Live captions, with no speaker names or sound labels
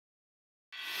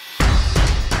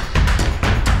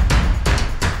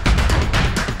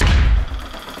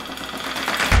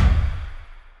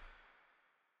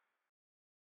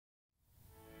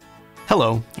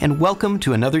Hello, and welcome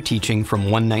to another teaching from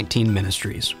 119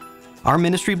 Ministries. Our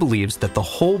ministry believes that the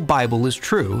whole Bible is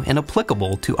true and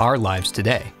applicable to our lives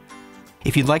today.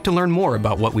 If you'd like to learn more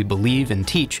about what we believe and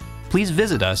teach, please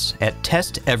visit us at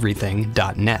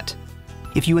testeverything.net.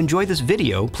 If you enjoy this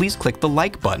video, please click the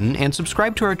like button and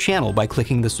subscribe to our channel by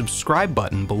clicking the subscribe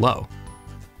button below.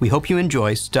 We hope you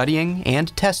enjoy studying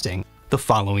and testing the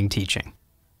following teaching.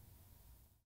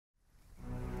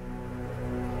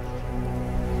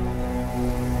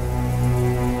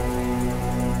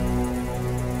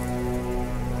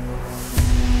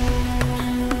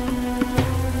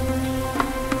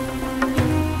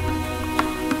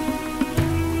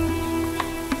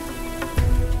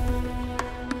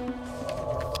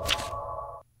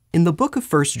 In the book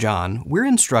of 1 John, we're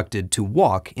instructed to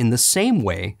walk in the same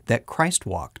way that Christ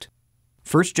walked.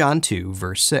 1 John 2,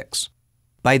 verse 6.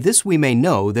 By this we may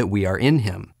know that we are in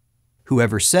him.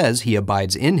 Whoever says he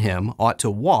abides in him ought to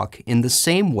walk in the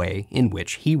same way in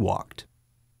which he walked.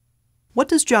 What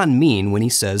does John mean when he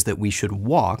says that we should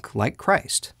walk like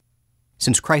Christ?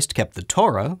 Since Christ kept the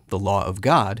Torah, the law of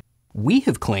God, we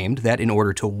have claimed that in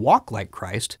order to walk like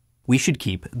Christ, we should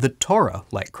keep the Torah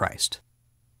like Christ.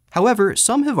 However,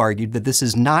 some have argued that this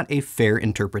is not a fair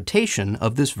interpretation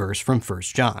of this verse from 1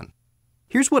 John.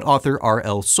 Here's what author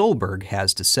R.L. Solberg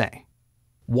has to say.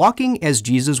 Walking as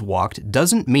Jesus walked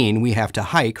doesn't mean we have to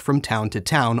hike from town to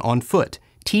town on foot,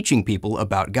 teaching people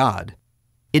about God.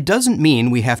 It doesn't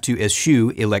mean we have to eschew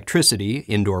electricity,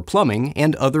 indoor plumbing,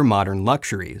 and other modern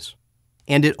luxuries.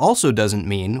 And it also doesn't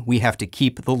mean we have to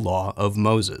keep the law of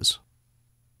Moses.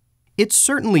 It's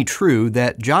certainly true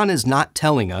that John is not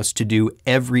telling us to do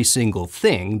every single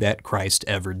thing that Christ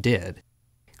ever did.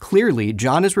 Clearly,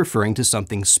 John is referring to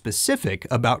something specific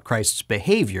about Christ's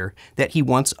behavior that he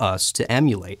wants us to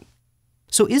emulate.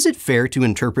 So is it fair to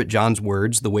interpret John's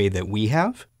words the way that we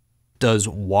have? Does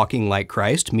walking like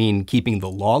Christ mean keeping the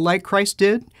law like Christ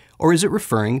did, or is it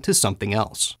referring to something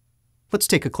else? Let's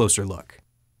take a closer look.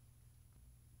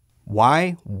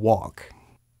 Why walk?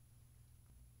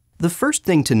 The first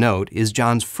thing to note is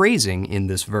John's phrasing in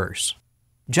this verse.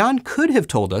 John could have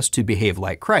told us to behave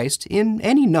like Christ in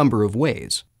any number of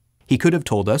ways. He could have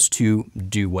told us to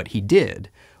do what he did,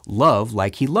 love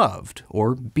like he loved,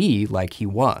 or be like he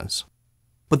was.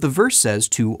 But the verse says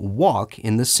to walk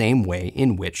in the same way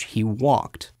in which he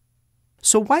walked.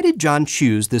 So why did John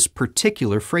choose this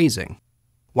particular phrasing?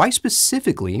 Why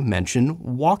specifically mention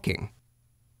walking?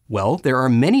 Well, there are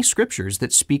many scriptures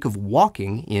that speak of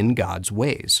walking in God's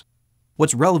ways.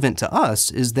 What's relevant to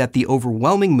us is that the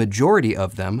overwhelming majority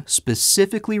of them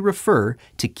specifically refer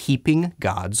to keeping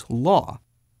God's law.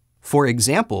 For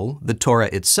example, the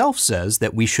Torah itself says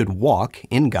that we should walk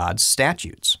in God's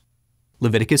statutes.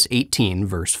 Leviticus 18,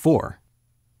 verse 4.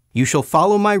 You shall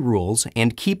follow my rules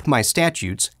and keep my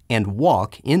statutes and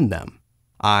walk in them.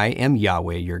 I am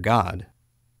Yahweh your God.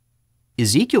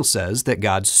 Ezekiel says that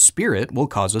God's Spirit will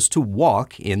cause us to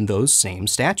walk in those same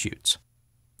statutes.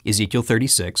 Ezekiel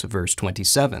 36, verse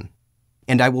 27.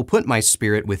 And I will put my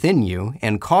Spirit within you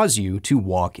and cause you to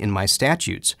walk in my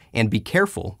statutes and be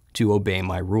careful to obey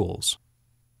my rules.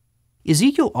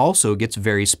 Ezekiel also gets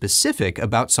very specific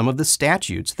about some of the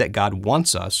statutes that God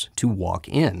wants us to walk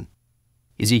in.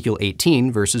 Ezekiel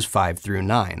 18, verses 5 through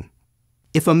 9.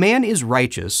 If a man is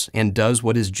righteous and does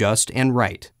what is just and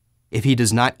right, if he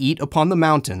does not eat upon the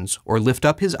mountains or lift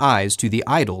up his eyes to the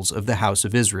idols of the house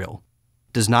of Israel,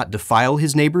 does not defile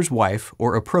his neighbor's wife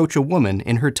or approach a woman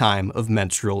in her time of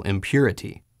menstrual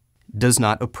impurity, does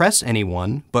not oppress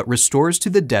anyone but restores to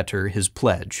the debtor his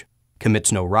pledge,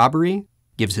 commits no robbery,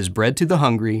 gives his bread to the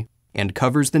hungry, and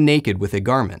covers the naked with a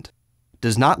garment,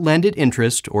 does not lend at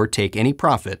interest or take any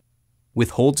profit,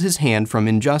 withholds his hand from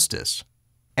injustice,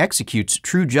 executes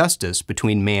true justice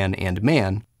between man and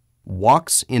man,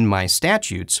 walks in my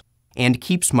statutes, and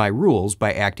keeps my rules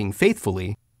by acting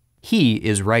faithfully, he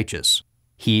is righteous.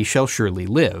 He shall surely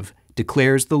live,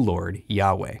 declares the Lord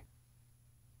Yahweh.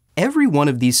 Every one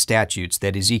of these statutes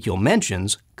that Ezekiel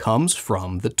mentions comes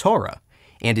from the Torah,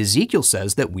 and Ezekiel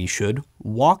says that we should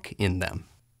walk in them.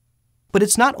 But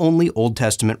it's not only Old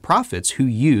Testament prophets who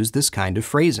use this kind of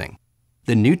phrasing.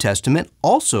 The New Testament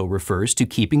also refers to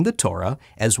keeping the Torah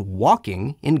as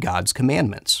walking in God's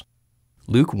commandments.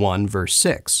 Luke 1, verse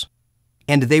 6.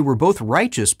 And they were both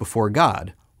righteous before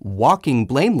God, walking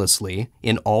blamelessly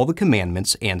in all the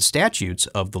commandments and statutes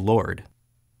of the Lord.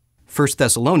 1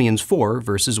 Thessalonians 4,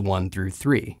 verses 1 through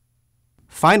 3.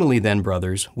 Finally then,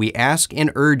 brothers, we ask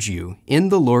and urge you in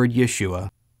the Lord Yeshua,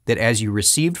 that as you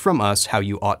received from us how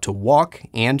you ought to walk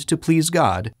and to please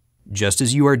God, just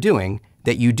as you are doing,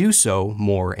 that you do so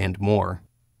more and more.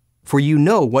 For you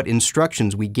know what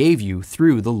instructions we gave you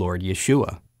through the Lord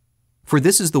Yeshua. For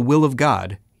this is the will of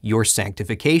God, your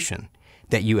sanctification,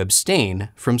 that you abstain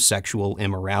from sexual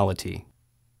immorality.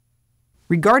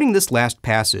 Regarding this last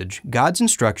passage, God's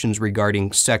instructions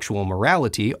regarding sexual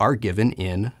morality are given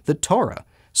in the Torah,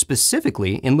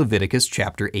 specifically in Leviticus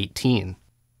chapter 18.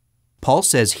 Paul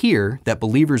says here that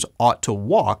believers ought to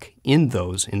walk in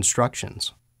those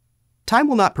instructions. Time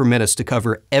will not permit us to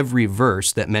cover every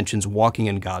verse that mentions walking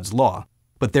in God's law,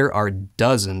 but there are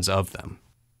dozens of them.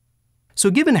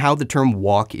 So given how the term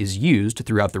walk is used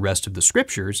throughout the rest of the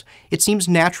Scriptures, it seems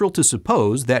natural to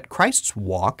suppose that Christ's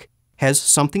walk has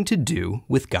something to do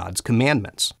with God's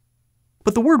commandments.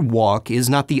 But the word walk is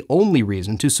not the only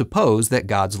reason to suppose that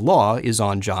God's law is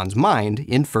on John's mind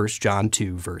in 1 John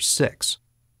 2, verse 6.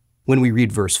 When we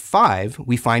read verse 5,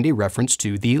 we find a reference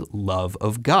to the love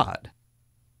of God.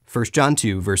 1 John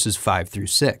 2, verses 5 through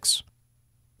 6.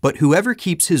 But whoever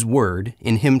keeps his word,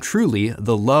 in him truly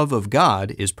the love of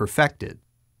God is perfected.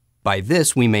 By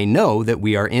this we may know that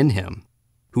we are in him.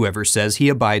 Whoever says he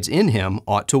abides in him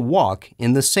ought to walk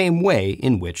in the same way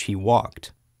in which he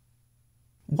walked.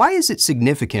 Why is it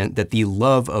significant that the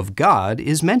love of God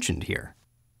is mentioned here?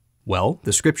 Well,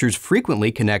 the Scriptures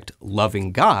frequently connect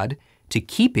loving God to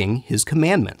keeping his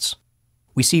commandments.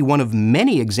 We see one of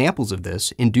many examples of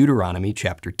this in Deuteronomy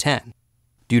chapter 10.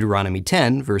 Deuteronomy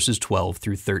 10, verses 12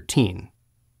 through 13.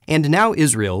 And now,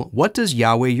 Israel, what does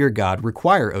Yahweh your God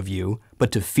require of you,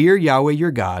 but to fear Yahweh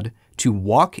your God, to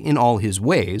walk in all his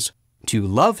ways, to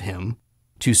love him,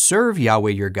 to serve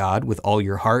Yahweh your God with all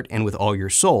your heart and with all your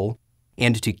soul,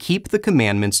 and to keep the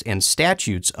commandments and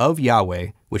statutes of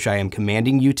Yahweh, which I am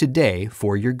commanding you today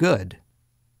for your good.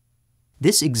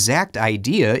 This exact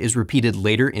idea is repeated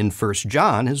later in 1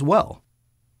 John as well.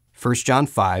 1 John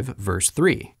 5, verse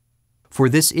 3. For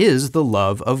this is the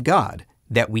love of God,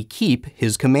 that we keep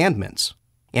his commandments,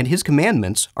 and his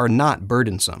commandments are not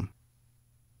burdensome.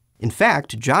 In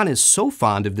fact, John is so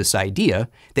fond of this idea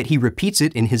that he repeats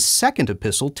it in his second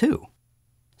epistle too.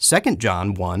 2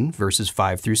 John 1, verses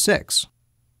 5 through 6.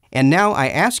 And now I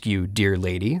ask you, dear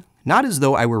lady, not as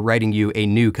though I were writing you a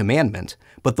new commandment,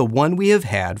 but the one we have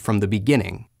had from the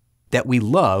beginning, that we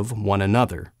love one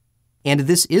another. And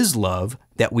this is love,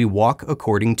 that we walk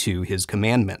according to his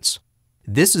commandments.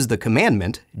 This is the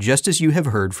commandment, just as you have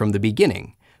heard from the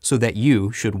beginning, so that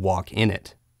you should walk in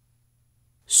it.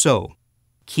 So,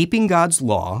 keeping God's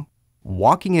law,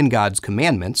 walking in God's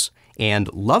commandments,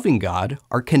 and loving God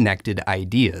are connected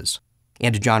ideas.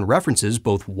 And John references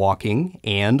both walking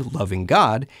and loving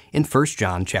God in 1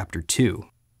 John chapter 2.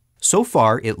 So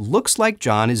far, it looks like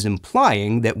John is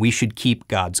implying that we should keep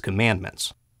God's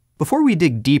commandments. Before we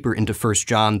dig deeper into 1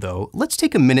 John, though, let's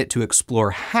take a minute to explore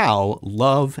how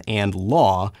love and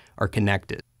law are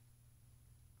connected.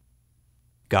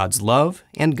 God's love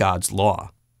and God's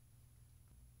law.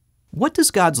 What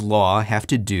does God's law have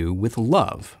to do with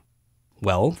love?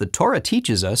 Well, the Torah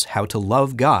teaches us how to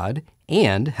love God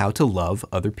and how to love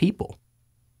other people.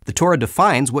 The Torah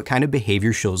defines what kind of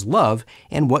behavior shows love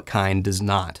and what kind does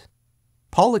not.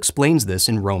 Paul explains this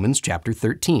in Romans chapter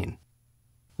 13.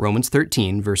 Romans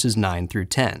 13, verses 9 through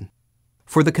 10.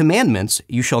 For the commandments,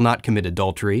 you shall not commit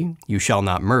adultery, you shall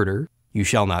not murder, you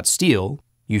shall not steal,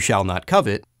 you shall not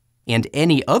covet, and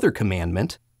any other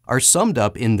commandment are summed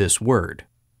up in this word: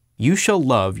 you shall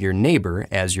love your neighbor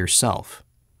as yourself.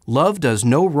 Love does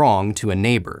no wrong to a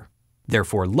neighbor.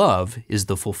 Therefore, love is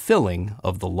the fulfilling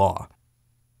of the law.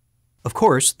 Of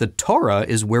course, the Torah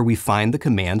is where we find the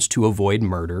commands to avoid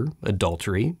murder,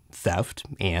 adultery, theft,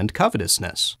 and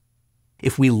covetousness.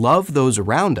 If we love those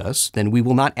around us, then we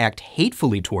will not act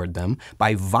hatefully toward them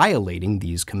by violating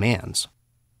these commands.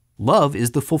 Love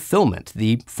is the fulfillment,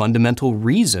 the fundamental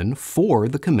reason for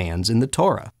the commands in the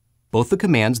Torah, both the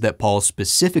commands that Paul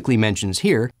specifically mentions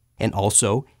here and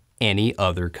also any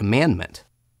other commandment.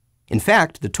 In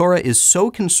fact, the Torah is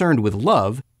so concerned with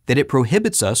love that it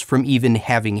prohibits us from even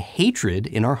having hatred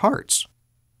in our hearts.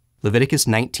 Leviticus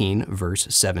 19, verse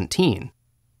 17.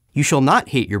 You shall not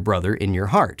hate your brother in your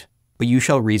heart, but you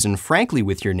shall reason frankly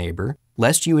with your neighbor,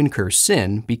 lest you incur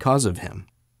sin because of him.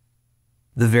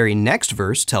 The very next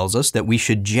verse tells us that we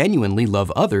should genuinely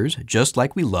love others just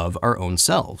like we love our own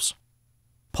selves.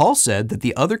 Paul said that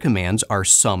the other commands are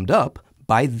summed up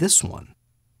by this one.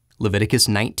 Leviticus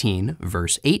 19,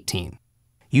 verse 18.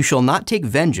 You shall not take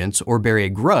vengeance or bear a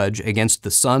grudge against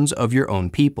the sons of your own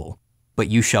people, but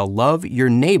you shall love your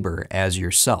neighbor as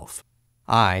yourself.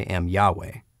 I am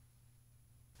Yahweh.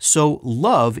 So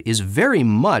love is very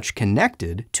much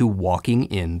connected to walking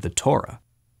in the Torah.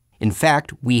 In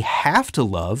fact, we have to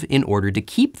love in order to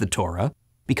keep the Torah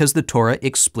because the Torah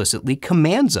explicitly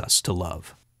commands us to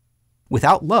love.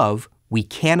 Without love, we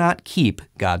cannot keep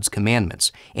God's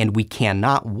commandments, and we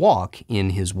cannot walk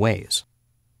in His ways.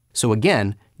 So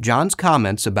again, John's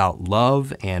comments about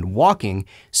love and walking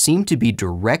seem to be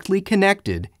directly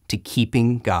connected to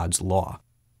keeping God's law.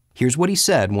 Here's what he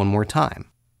said one more time.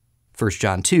 1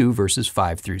 John 2, verses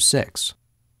 5 through 6.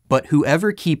 But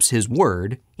whoever keeps His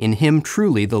word, in him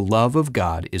truly the love of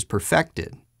God is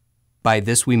perfected. By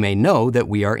this we may know that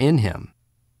we are in Him.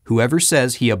 Whoever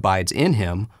says he abides in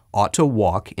Him ought to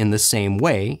walk in the same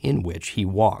way in which He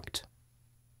walked.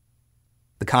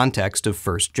 The context of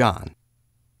 1 John.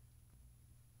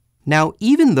 Now,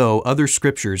 even though other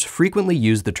scriptures frequently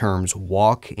use the terms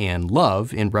walk and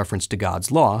love in reference to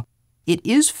God's law, it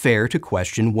is fair to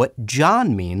question what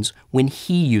John means when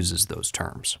he uses those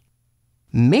terms.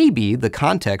 Maybe the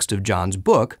context of John's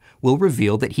book will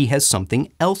reveal that he has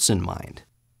something else in mind.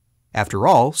 After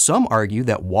all, some argue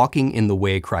that walking in the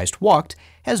way Christ walked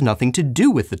has nothing to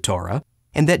do with the Torah,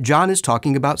 and that John is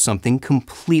talking about something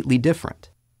completely different.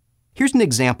 Here's an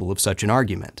example of such an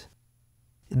argument.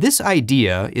 This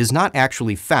idea is not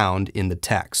actually found in the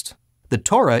text. The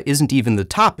Torah isn't even the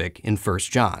topic in 1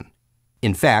 John.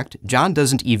 In fact, John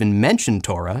doesn't even mention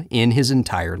Torah in his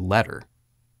entire letter.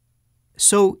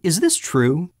 So, is this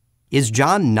true? Is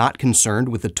John not concerned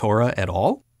with the Torah at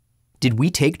all? Did we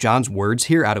take John's words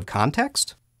here out of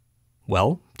context?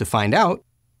 Well, to find out,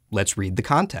 let's read the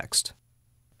context.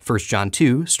 1 John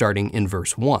 2, starting in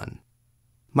verse 1.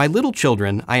 My little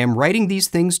children, I am writing these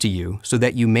things to you so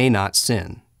that you may not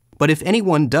sin. But if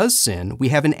anyone does sin, we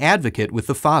have an advocate with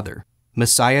the Father,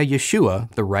 Messiah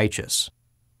Yeshua the righteous.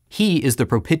 He is the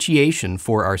propitiation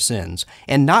for our sins,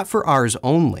 and not for ours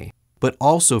only, but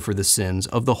also for the sins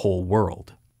of the whole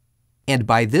world. And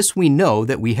by this we know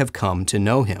that we have come to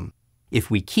know Him,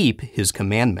 if we keep His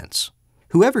commandments.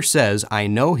 Whoever says, I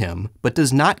know Him, but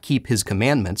does not keep His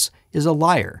commandments, is a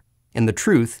liar, and the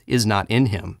truth is not in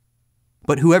him.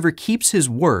 But whoever keeps His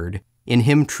word, in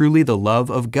him truly the love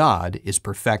of God is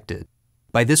perfected.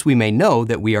 By this we may know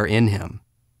that we are in Him.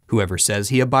 Whoever says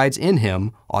he abides in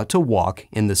Him ought to walk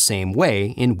in the same way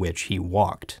in which He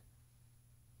walked.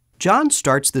 John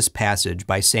starts this passage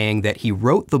by saying that he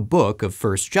wrote the book of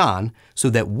 1 John so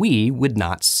that we would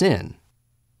not sin.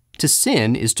 To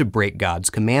sin is to break God's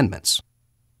commandments.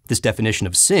 This definition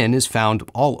of sin is found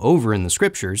all over in the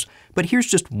Scriptures, but here's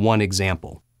just one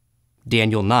example.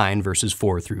 Daniel 9, verses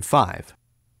 4 through 5.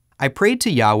 I prayed to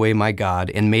Yahweh my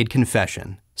God and made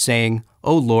confession, saying,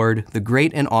 O Lord, the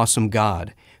great and awesome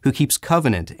God, who keeps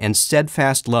covenant and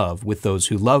steadfast love with those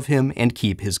who love Him and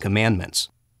keep His commandments.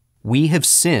 We have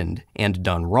sinned and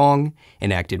done wrong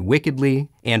and acted wickedly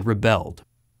and rebelled,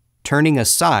 turning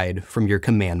aside from your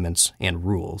commandments and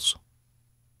rules.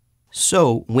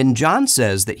 So, when John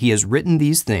says that he has written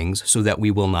these things so that we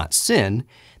will not sin,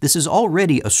 this is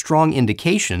already a strong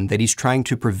indication that he's trying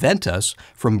to prevent us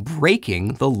from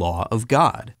breaking the law of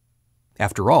God.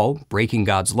 After all, breaking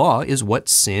God's law is what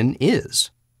sin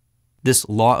is. This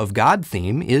law of God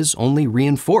theme is only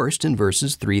reinforced in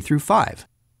verses 3 through 5,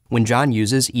 when John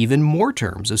uses even more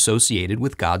terms associated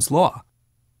with God's law.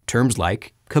 Terms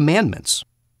like commandments,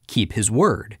 keep His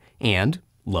word, and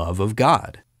love of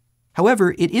God.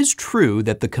 However, it is true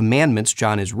that the commandments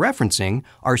John is referencing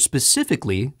are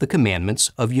specifically the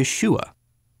commandments of Yeshua.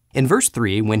 In verse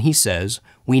 3, when he says,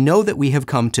 we know that we have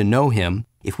come to know Him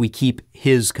if we keep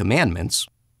His commandments,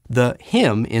 the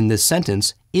Him in this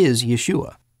sentence is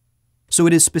Yeshua. So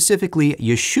it is specifically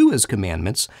Yeshua's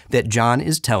commandments that John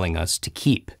is telling us to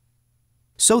keep.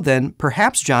 So then,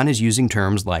 perhaps John is using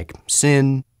terms like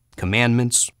sin,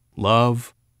 commandments,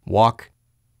 love, walk,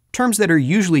 terms that are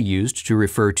usually used to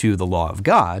refer to the law of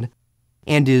God,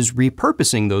 and is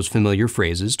repurposing those familiar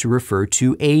phrases to refer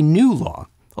to a new law,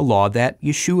 a law that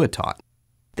Yeshua taught.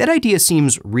 That idea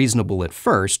seems reasonable at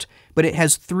first, but it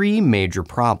has three major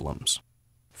problems.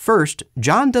 First,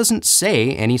 John doesn't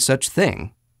say any such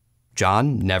thing.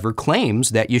 John never claims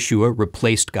that Yeshua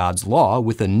replaced God's law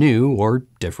with a new or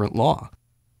different law.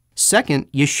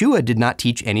 Second, Yeshua did not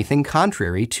teach anything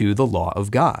contrary to the law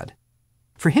of God.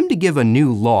 For Him to give a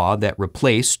new law that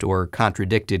replaced or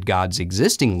contradicted God's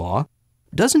existing law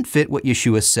doesn't fit what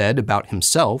Yeshua said about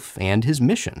Himself and His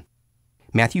mission.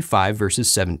 Matthew 5,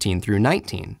 verses 17 through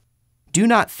 19. Do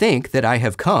not think that I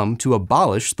have come to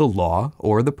abolish the law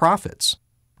or the prophets.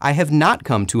 I have not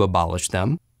come to abolish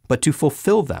them, but to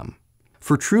fulfill them.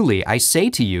 For truly I say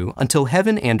to you, until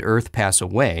heaven and earth pass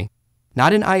away,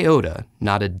 not an iota,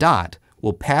 not a dot,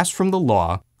 will pass from the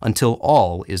law until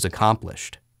all is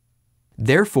accomplished.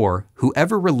 Therefore,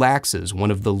 whoever relaxes one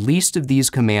of the least of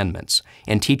these commandments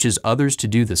and teaches others to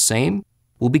do the same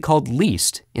will be called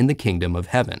least in the kingdom of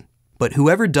heaven. but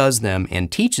whoever does them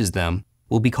and teaches them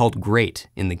will be called great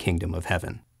in the kingdom of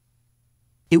heaven.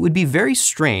 It would be very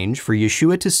strange for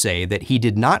Yeshua to say that he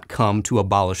did not come to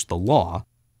abolish the law,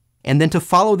 and then to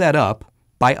follow that up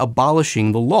by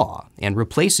abolishing the law and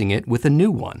replacing it with a new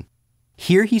one.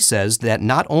 Here he says that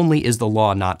not only is the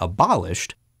law not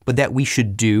abolished, but that we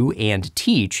should do and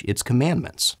teach its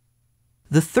commandments.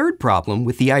 The third problem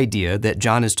with the idea that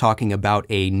John is talking about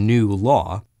a new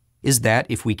law is that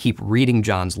if we keep reading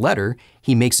John's letter,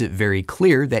 he makes it very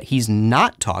clear that he's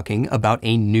not talking about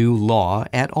a new law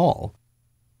at all.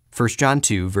 1 John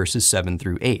 2, verses 7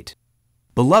 through 8.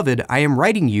 Beloved, I am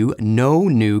writing you no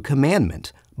new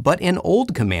commandment, but an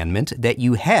old commandment that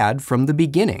you had from the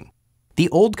beginning. The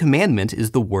old commandment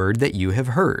is the word that you have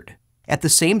heard. At the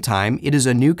same time, it is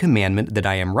a new commandment that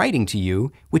I am writing to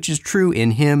you, which is true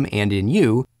in him and in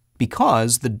you,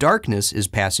 because the darkness is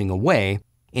passing away,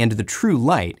 and the true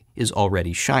light is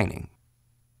already shining.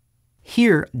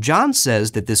 Here, John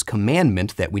says that this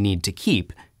commandment that we need to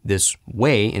keep, this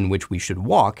way in which we should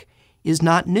walk, is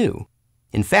not new.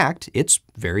 In fact, it's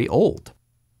very old.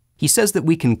 He says that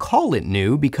we can call it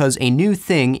new because a new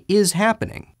thing is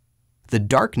happening. The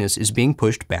darkness is being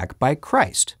pushed back by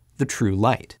Christ, the true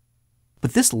light.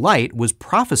 But this light was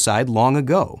prophesied long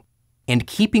ago, and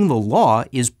keeping the law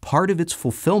is part of its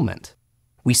fulfillment.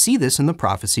 We see this in the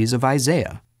prophecies of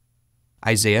Isaiah.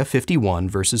 Isaiah 51,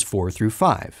 verses 4 through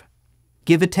 5.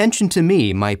 Give attention to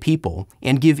me, my people,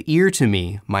 and give ear to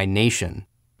me, my nation.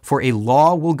 For a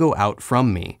law will go out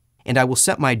from me, and I will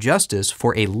set my justice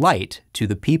for a light to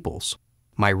the peoples.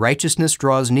 My righteousness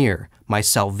draws near, my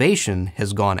salvation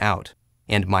has gone out,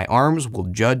 and my arms will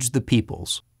judge the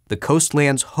peoples. The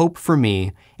coastlands hope for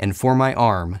me, and for my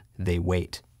arm they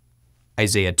wait.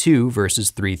 Isaiah 2,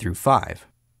 verses 3 through 5.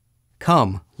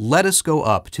 Come, let us go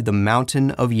up to the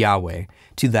mountain of Yahweh,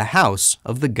 to the house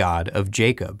of the God of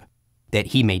Jacob, that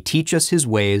he may teach us his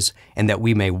ways, and that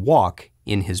we may walk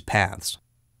in his paths.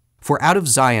 For out of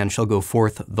Zion shall go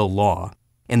forth the law,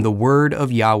 and the word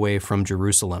of Yahweh from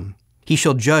Jerusalem. He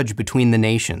shall judge between the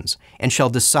nations, and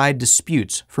shall decide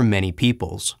disputes for many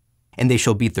peoples. And they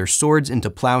shall beat their swords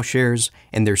into plowshares,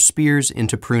 and their spears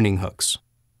into pruning hooks.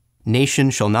 Nation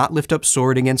shall not lift up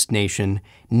sword against nation,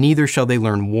 neither shall they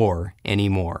learn war any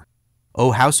more.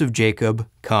 O house of Jacob,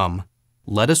 come,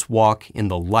 let us walk in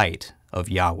the light of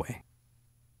Yahweh.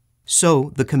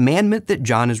 So, the commandment that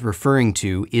John is referring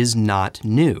to is not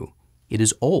new. It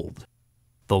is old.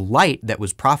 The light that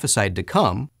was prophesied to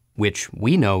come, which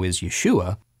we know is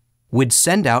Yeshua, would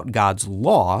send out God's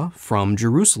law from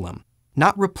Jerusalem,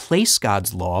 not replace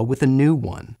God's law with a new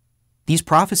one. These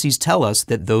prophecies tell us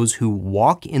that those who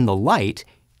walk in the light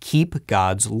keep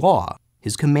God's law,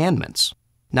 his commandments.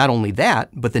 Not only that,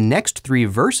 but the next 3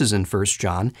 verses in 1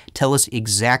 John tell us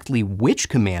exactly which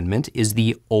commandment is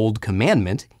the old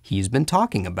commandment he's been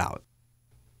talking about.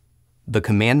 The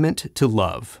commandment to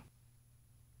love.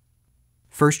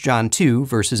 1 John 2,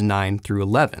 verses 9 through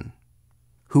 11.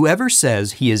 Whoever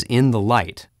says he is in the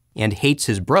light and hates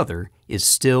his brother is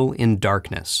still in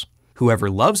darkness.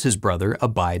 Whoever loves his brother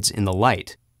abides in the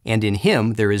light, and in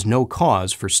him there is no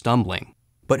cause for stumbling.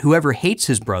 But whoever hates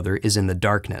his brother is in the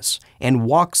darkness, and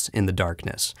walks in the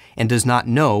darkness, and does not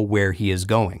know where he is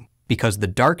going, because the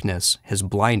darkness has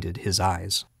blinded his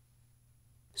eyes.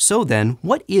 So then,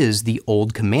 what is the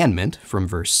old commandment from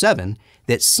verse 7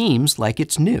 that seems like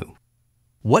it's new?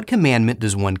 What commandment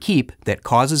does one keep that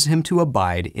causes him to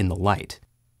abide in the light?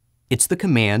 It's the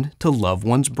command to love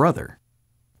one's brother.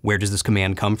 Where does this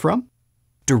command come from?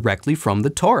 Directly from the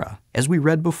Torah, as we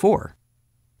read before.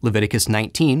 Leviticus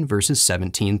 19, verses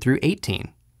 17 through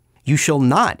 18. You shall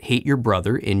not hate your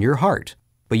brother in your heart,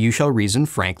 but you shall reason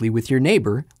frankly with your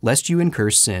neighbor, lest you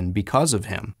incur sin because of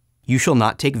him. You shall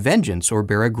not take vengeance or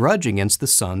bear a grudge against the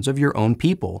sons of your own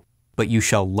people, but you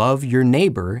shall love your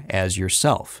neighbor as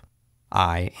yourself.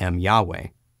 I am Yahweh.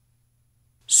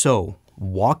 So,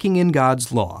 walking in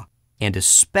God's law, and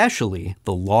especially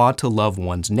the law to love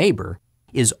one's neighbor,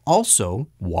 is also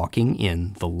walking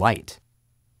in the light.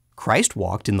 Christ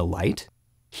walked in the light.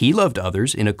 He loved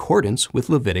others in accordance with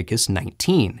Leviticus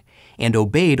 19, and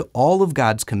obeyed all of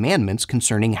God's commandments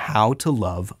concerning how to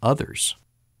love others.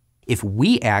 If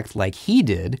we act like he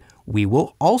did, we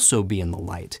will also be in the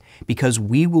light, because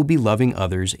we will be loving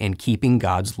others and keeping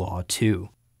God's law too.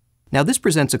 Now this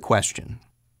presents a question.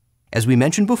 As we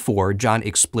mentioned before, John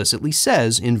explicitly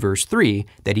says in verse 3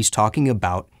 that he's talking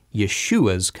about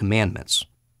Yeshua's commandments.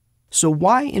 So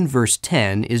why in verse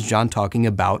 10 is John talking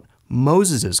about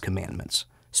Moses' commandments,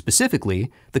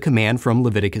 specifically the command from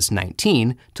Leviticus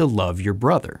 19 to love your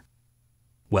brother?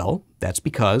 Well, that's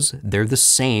because they're the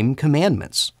same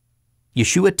commandments.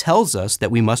 Yeshua tells us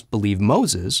that we must believe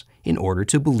Moses in order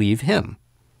to believe him.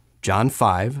 John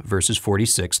 5, verses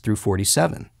 46 through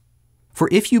 47. For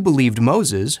if you believed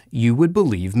Moses, you would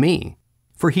believe me,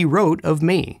 for he wrote of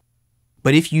me.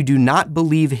 But if you do not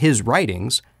believe his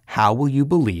writings, how will you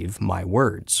believe my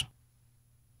words?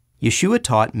 Yeshua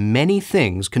taught many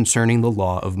things concerning the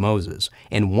law of Moses,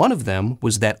 and one of them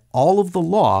was that all of the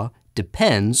law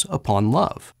depends upon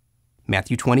love.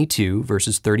 Matthew 22,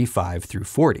 verses 35 through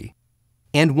 40.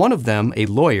 And one of them, a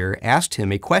lawyer, asked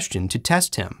him a question to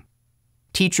test him.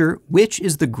 Teacher, which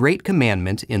is the great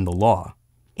commandment in the law?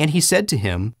 And he said to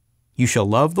him, You shall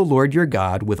love the Lord your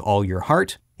God with all your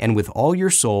heart, and with all your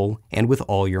soul, and with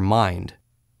all your mind.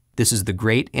 This is the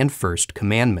great and first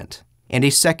commandment. And a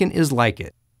second is like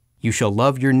it. You shall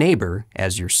love your neighbor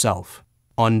as yourself.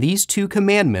 On these two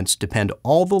commandments depend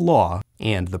all the law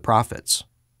and the prophets.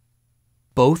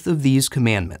 Both of these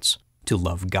commandments, to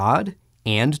love God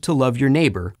and to love your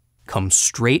neighbor, come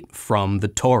straight from the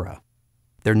Torah.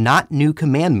 They're not new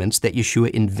commandments that Yeshua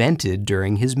invented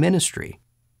during his ministry.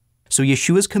 So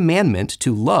Yeshua's commandment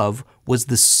to love was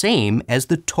the same as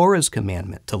the Torah's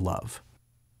commandment to love.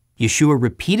 Yeshua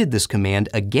repeated this command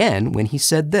again when he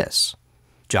said this,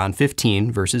 John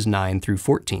 15, verses 9 through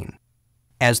 14.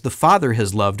 As the Father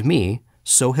has loved me,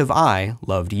 so have I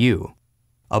loved you.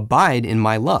 Abide in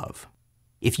my love.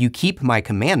 If you keep my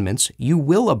commandments, you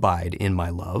will abide in my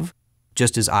love,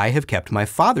 just as I have kept my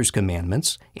Father's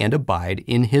commandments and abide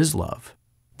in his love.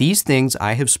 These things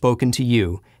I have spoken to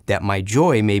you, that my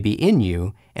joy may be in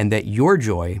you, and that your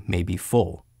joy may be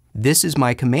full. This is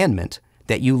my commandment,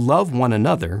 that you love one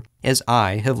another as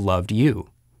I have loved you.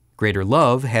 Greater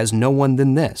love has no one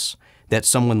than this, that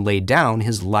someone lay down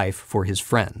his life for his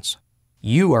friends.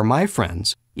 You are my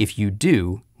friends if you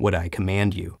do what I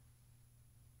command you.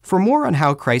 For more on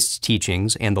how Christ's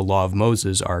teachings and the law of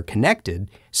Moses are connected,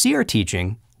 see our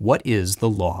teaching, What is the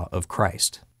Law of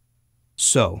Christ?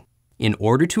 So, in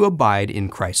order to abide in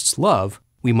Christ's love,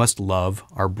 we must love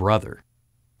our brother.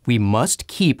 We must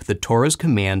keep the Torah's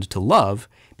command to love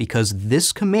because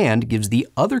this command gives the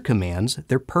other commands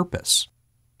their purpose.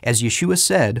 As Yeshua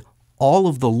said, all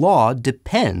of the law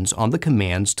depends on the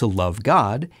commands to love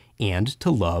God and to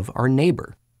love our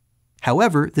neighbor.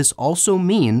 However, this also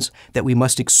means that we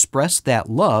must express that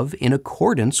love in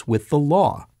accordance with the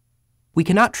law. We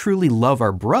cannot truly love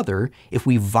our brother if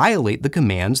we violate the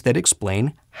commands that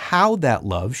explain how that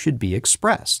love should be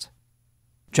expressed.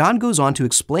 John goes on to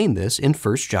explain this in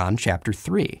 1 John chapter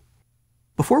 3.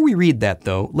 Before we read that,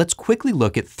 though, let's quickly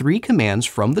look at 3 commands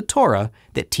from the Torah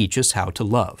that teach us how to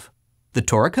love. The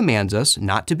Torah commands us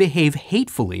not to behave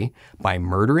hatefully by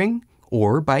murdering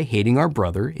or by hating our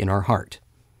brother in our heart.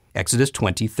 Exodus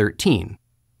 20:13,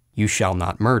 You shall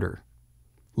not murder.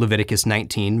 Leviticus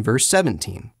 19, verse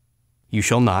 17, You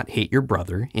shall not hate your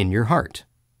brother in your heart.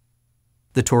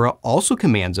 The Torah also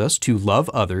commands us to love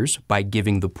others by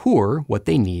giving the poor what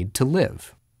they need to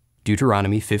live.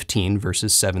 Deuteronomy 15,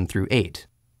 verses 7 through 8.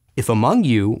 If among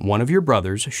you one of your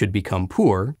brothers should become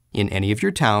poor in any of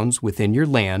your towns within your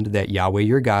land that Yahweh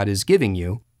your God is giving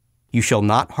you, you shall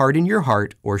not harden your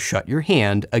heart or shut your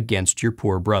hand against your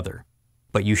poor brother.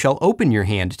 But you shall open your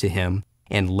hand to him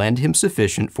and lend him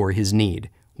sufficient for his need,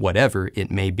 whatever it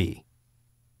may be.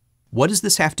 What does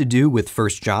this have to do with 1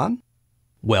 John?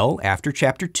 Well, after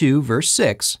chapter 2, verse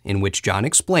 6, in which John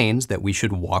explains that we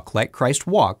should walk like Christ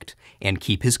walked and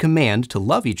keep his command to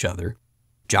love each other,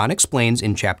 John explains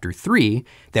in chapter 3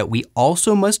 that we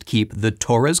also must keep the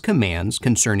Torah's commands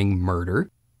concerning murder,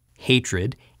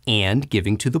 hatred, and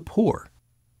giving to the poor.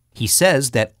 He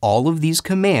says that all of these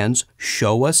commands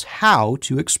show us how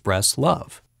to express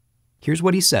love. Here's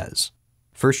what he says,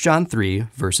 1 John 3,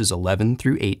 verses 11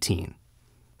 through 18.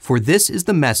 For this is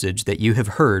the message that you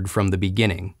have heard from the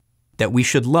beginning, that we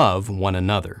should love one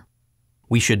another.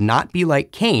 We should not be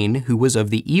like Cain, who was of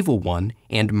the evil one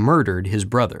and murdered his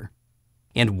brother.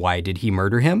 And why did he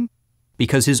murder him?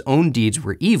 Because his own deeds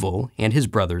were evil and his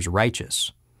brother's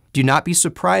righteous. Do not be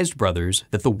surprised, brothers,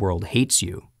 that the world hates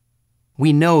you.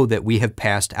 We know that we have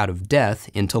passed out of death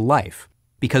into life,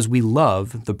 because we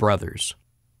love the brothers.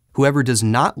 Whoever does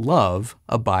not love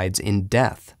abides in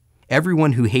death.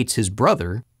 Everyone who hates his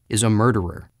brother is a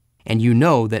murderer, and you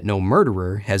know that no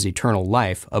murderer has eternal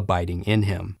life abiding in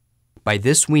him. By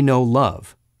this we know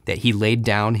love, that he laid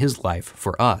down his life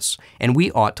for us, and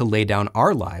we ought to lay down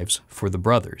our lives for the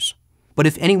brothers. But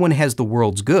if anyone has the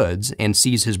world's goods and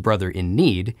sees his brother in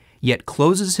need, yet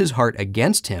closes his heart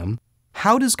against him,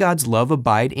 how does God's love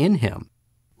abide in him?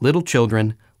 Little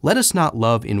children, let us not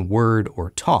love in word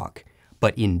or talk,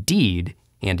 but in deed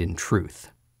and in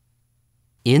truth.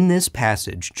 In this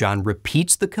passage, John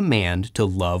repeats the command to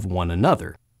love one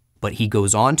another, but he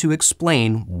goes on to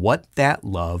explain what that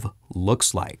love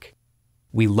looks like.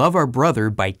 We love our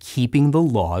brother by keeping the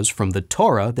laws from the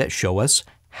Torah that show us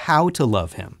how to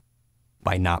love him,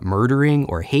 by not murdering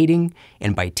or hating,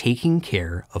 and by taking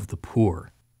care of the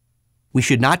poor. We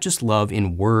should not just love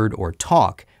in word or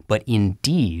talk, but in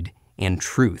deed and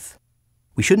truth.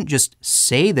 We shouldn't just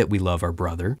say that we love our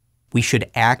brother. We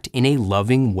should act in a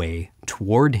loving way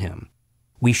toward him.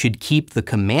 We should keep the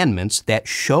commandments that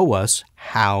show us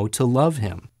how to love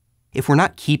him. If we're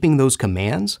not keeping those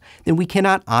commands, then we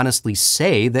cannot honestly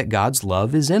say that God's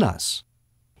love is in us.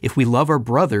 If we love our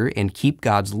brother and keep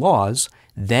God's laws,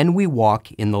 then we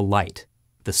walk in the light,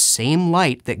 the same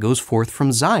light that goes forth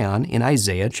from Zion in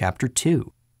Isaiah chapter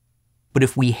 2. But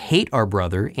if we hate our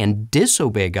brother and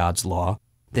disobey God's law,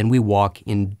 then we walk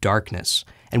in darkness,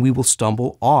 and we will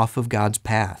stumble off of God's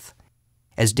path.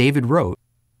 As David wrote,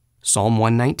 Psalm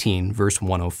 119, verse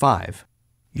 105,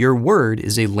 "Your word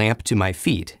is a lamp to my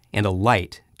feet and a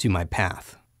light to my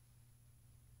path."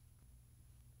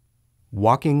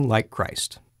 Walking like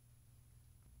Christ.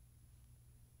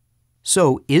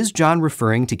 So, is John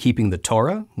referring to keeping the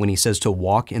Torah when he says to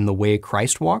walk in the way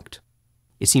Christ walked?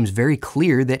 It seems very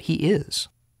clear that he is.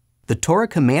 The Torah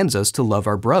commands us to love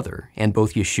our brother, and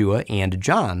both Yeshua and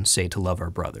John say to love our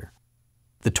brother.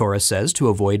 The Torah says to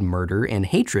avoid murder and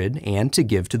hatred and to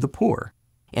give to the poor,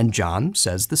 and John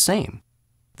says the same.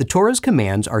 The Torah's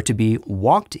commands are to be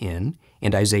walked in,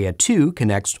 and Isaiah 2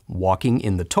 connects walking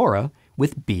in the Torah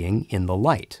with being in the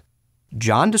light.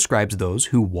 John describes those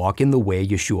who walk in the way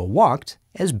Yeshua walked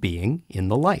as being in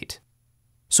the light.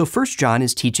 So 1 John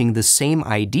is teaching the same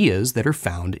ideas that are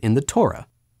found in the Torah,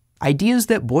 ideas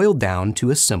that boil down to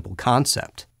a simple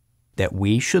concept, that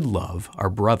we should love our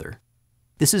brother.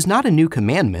 This is not a new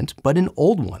commandment, but an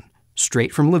old one,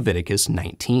 straight from Leviticus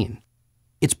 19.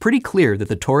 It's pretty clear that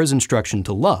the Torah's instruction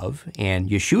to love, and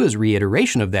Yeshua's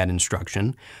reiteration of that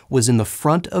instruction, was in the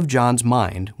front of John's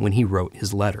mind when he wrote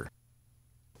his letter.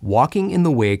 Walking in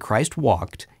the way Christ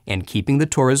walked and keeping the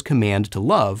Torah's command to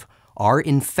love are,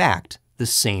 in fact, the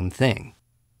same thing.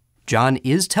 John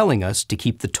is telling us to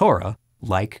keep the Torah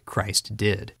like Christ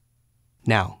did.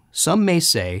 Now, some may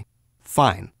say,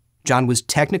 fine, John was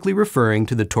technically referring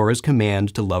to the Torah's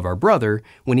command to love our brother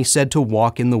when he said to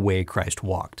walk in the way Christ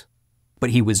walked.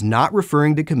 But he was not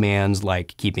referring to commands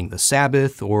like keeping the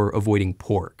Sabbath or avoiding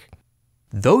pork.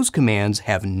 Those commands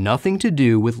have nothing to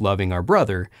do with loving our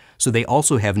brother, so they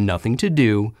also have nothing to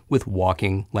do with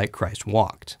walking like Christ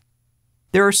walked.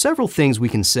 There are several things we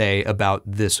can say about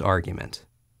this argument.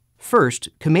 First,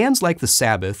 commands like the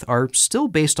Sabbath are still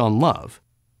based on love.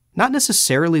 Not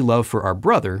necessarily love for our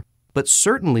brother, but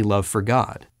certainly love for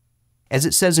God. As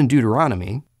it says in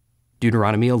Deuteronomy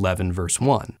 11, verse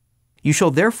 1, "You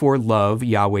shall therefore love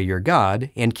Yahweh your God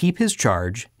and keep his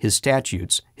charge, his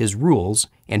statutes, his rules,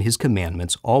 and his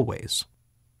commandments always."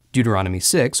 Deuteronomy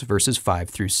 6, verses 5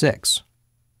 through 6.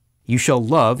 "You shall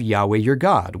love Yahweh your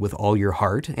God with all your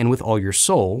heart and with all your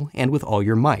soul and with all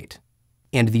your might.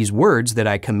 And these words that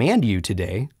I command you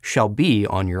today shall be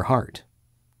on your heart."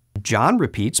 John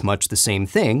repeats much the same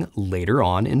thing later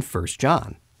on in 1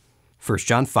 John. 1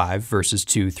 John 5, verses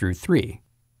 2 through 3.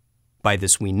 "By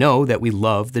this we know that we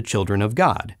love the children of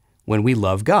God, when we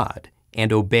love God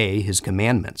and obey his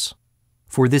commandments.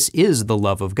 For this is the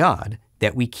love of God,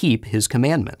 that we keep his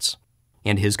commandments,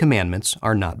 and his commandments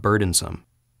are not burdensome."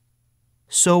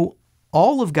 So,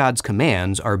 all of God's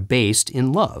commands are based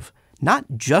in love,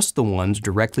 not just the ones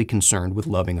directly concerned with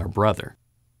loving our brother.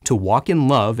 To walk in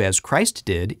love as Christ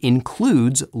did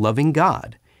includes loving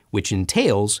God, which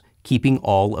entails keeping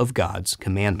all of God's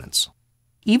commandments.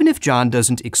 Even if John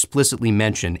doesn't explicitly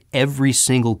mention every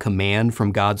single command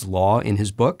from God's law in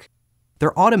his book,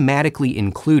 they're automatically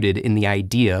included in the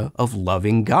idea of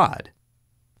loving God.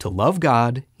 To love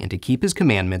God and to keep his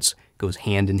commandments goes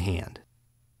hand in hand.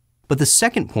 But the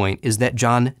second point is that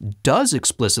John does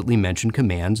explicitly mention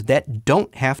commands that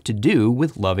don't have to do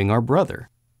with loving our brother.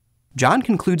 John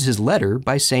concludes his letter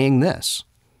by saying this,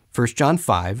 1 John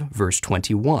 5, verse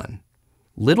 21,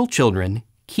 "Little children,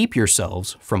 keep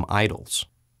yourselves from idols."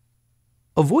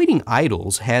 Avoiding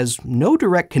idols has no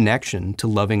direct connection to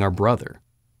loving our brother.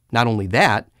 Not only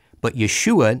that, but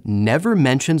Yeshua never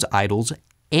mentions idols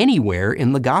anywhere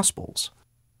in the Gospels.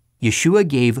 Yeshua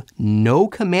gave no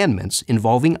commandments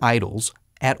involving idols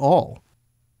at all.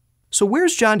 So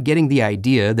where's John getting the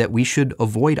idea that we should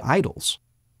avoid idols?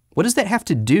 What does that have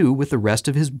to do with the rest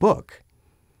of his book?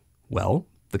 Well,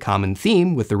 the common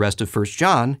theme with the rest of 1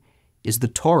 John is the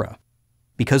Torah,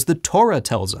 because the Torah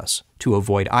tells us to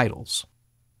avoid idols.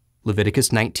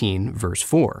 Leviticus 19, verse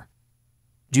 4.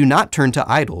 Do not turn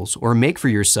to idols or make for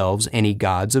yourselves any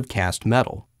gods of cast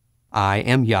metal. I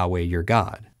am Yahweh your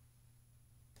God.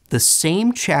 The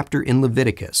same chapter in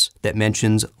Leviticus that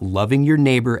mentions loving your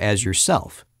neighbor as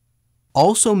yourself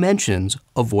also mentions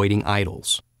avoiding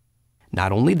idols.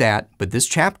 Not only that, but this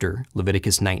chapter,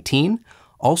 Leviticus 19,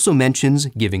 also mentions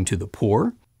giving to the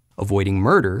poor, avoiding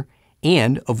murder,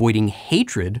 and avoiding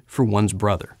hatred for one's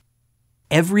brother.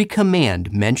 Every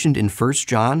command mentioned in 1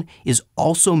 John is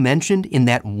also mentioned in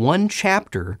that one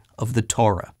chapter of the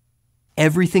Torah.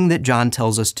 Everything that John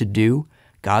tells us to do,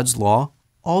 God's law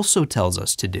also tells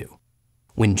us to do.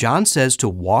 When John says to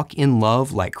walk in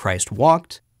love like Christ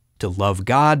walked, to love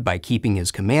God by keeping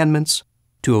His commandments,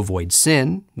 to avoid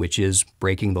sin, which is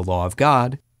breaking the law of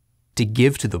God, to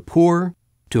give to the poor,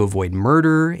 to avoid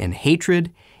murder and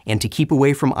hatred, and to keep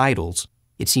away from idols,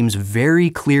 it seems very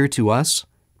clear to us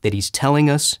that He's telling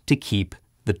us to keep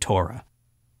the Torah.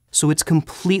 So it's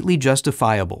completely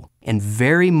justifiable and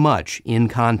very much in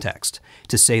context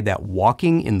to say that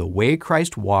walking in the way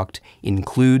Christ walked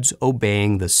includes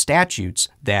obeying the statutes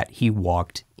that He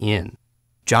walked in.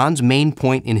 John's main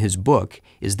point in his book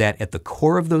is that at the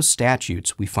core of those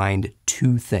statutes we find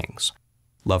two things: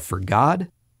 love for God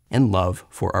and love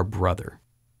for our brother.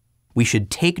 We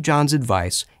should take John's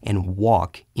advice and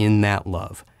walk in that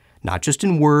love, not just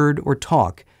in word or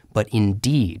talk, but in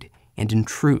deed and in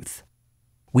truth.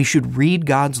 We should read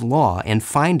God's law and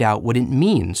find out what it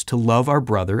means to love our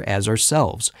brother as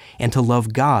ourselves and to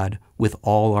love God with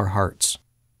all our hearts.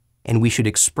 And we should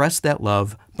express that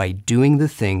love by doing the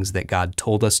things that God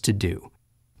told us to do,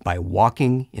 by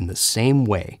walking in the same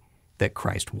way that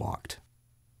Christ walked.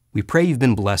 We pray you've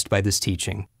been blessed by this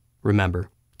teaching. Remember,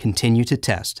 continue to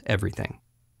test everything.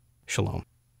 Shalom.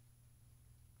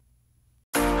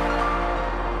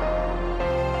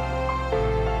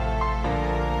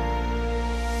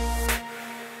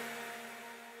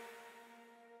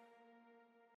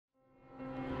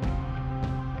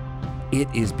 It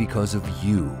is because of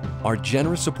you, our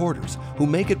generous supporters, who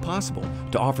make it possible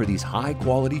to offer these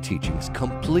high-quality teachings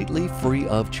completely free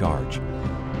of charge.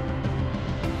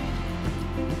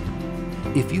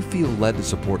 If you feel led to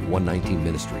support 119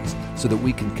 Ministries so that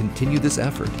we can continue this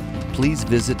effort, please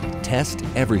visit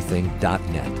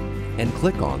testeverything.net and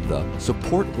click on the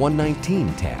Support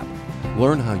 119 tab.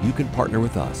 Learn how you can partner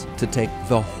with us to take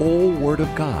the whole Word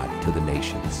of God to the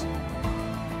nations.